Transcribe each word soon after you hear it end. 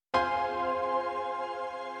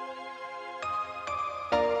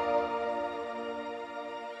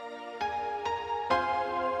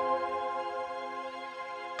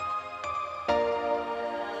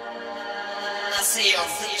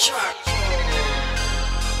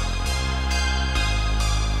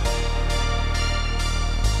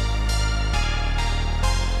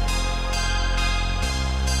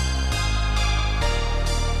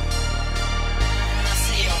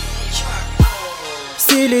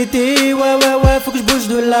C'est l'été, ouais, faut que je bouge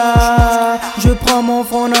de là. Je prends mon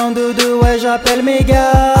front en deux, ouais, j'appelle mes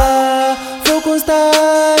gars. Faut qu'on se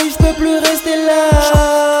taille, je peux plus rester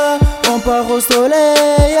là. On part au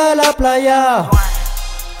soleil, à la playa.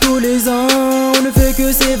 Tous les ans, on ne fait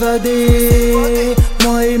que s'évader.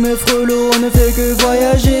 Moi et mes frelots, on ne fait que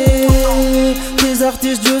voyager. Les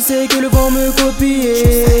artistes, je sais qu'ils vont me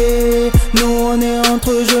copier. Nous, on est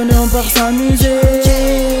entre jeunes et on part s'amuser.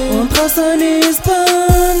 On trace en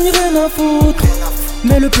Espagne, rien à foutre.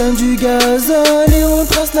 Mets le plein du gazole et on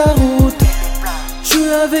trace la route. Je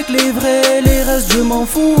suis avec les vrais, les restes je m'en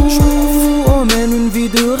fous. On mène une vie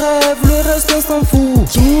de rêve, le reste on s'en fout.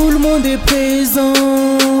 Tout le monde est présent,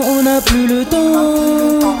 on n'a plus le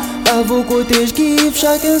temps. À vos côtés je kiffe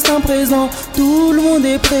chaque instant présent. Tout le monde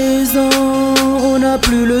est présent, on n'a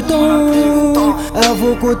plus le temps. À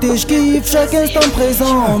vos côtés je kiffe chaque instant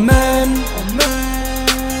présent. On mène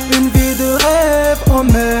une vie de rêve, on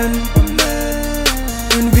mène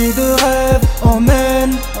une vie de rêve, on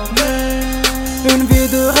mène une vie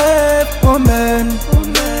de rêve, on mène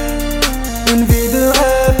une vie de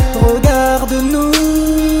rêve. Regarde-nous,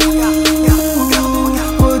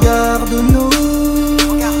 regarde-nous.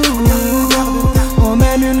 On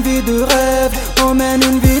mène une vie de rêve, on mène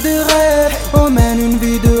une vie de rêve, on mène une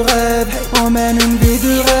vie de rêve, on mène une vie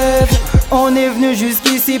de rêve. On est venu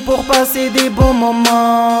jusqu'ici pour passer des bons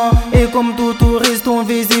moments. Et comme tout touriste, on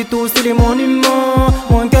visite aussi les monuments.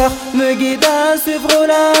 Mon cœur me guide à suivre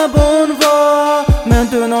la bonne voie.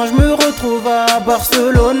 Maintenant je me retrouve à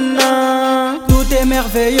Barcelone. Tout est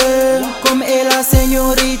merveilleux, comme est la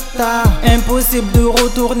señorita. Impossible de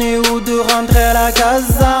retourner ou de rentrer à la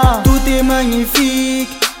casa. Tout est magnifique,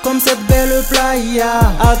 comme cette belle playa.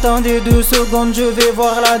 Attendez 2 secondes, je vais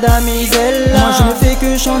voir la damiselle. Moi je ne fais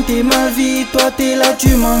que chanter ma vie, toi t'es là,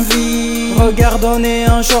 tu m'envies. Regarde, on est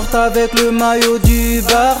en short avec le maillot du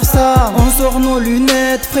Barça. On sort nos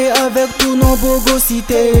lunettes, frais avec tous nos beaux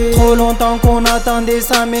gossités. Trop longtemps qu'on attendait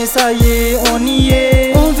ça, mais ça y est, on y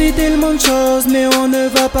est. On vit tellement de choses, mais on ne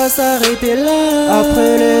va pas s'arrêter là.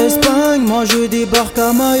 Après l'Espagne, moi je débarque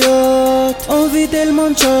à Mayotte. On vit tellement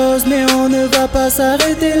de choses, mais on ne va pas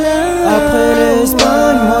s'arrêter là. Après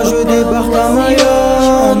l'Espagne, moi je débarque à Mayotte.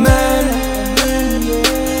 On mène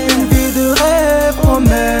une vie de rêve, on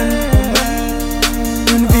mène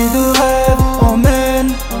une vie de rêve, on mène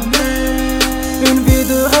une vie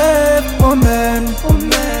de rêve, on mène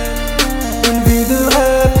une vie de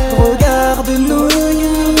rêve. Regarde-nous,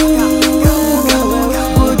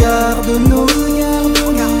 regarde-nous.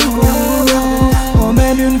 On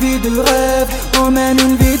mène une vie de rêve, on mène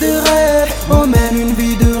une vie de rêve, on mène une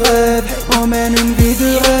vie de rêve, on mène une vie de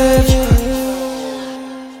rêve.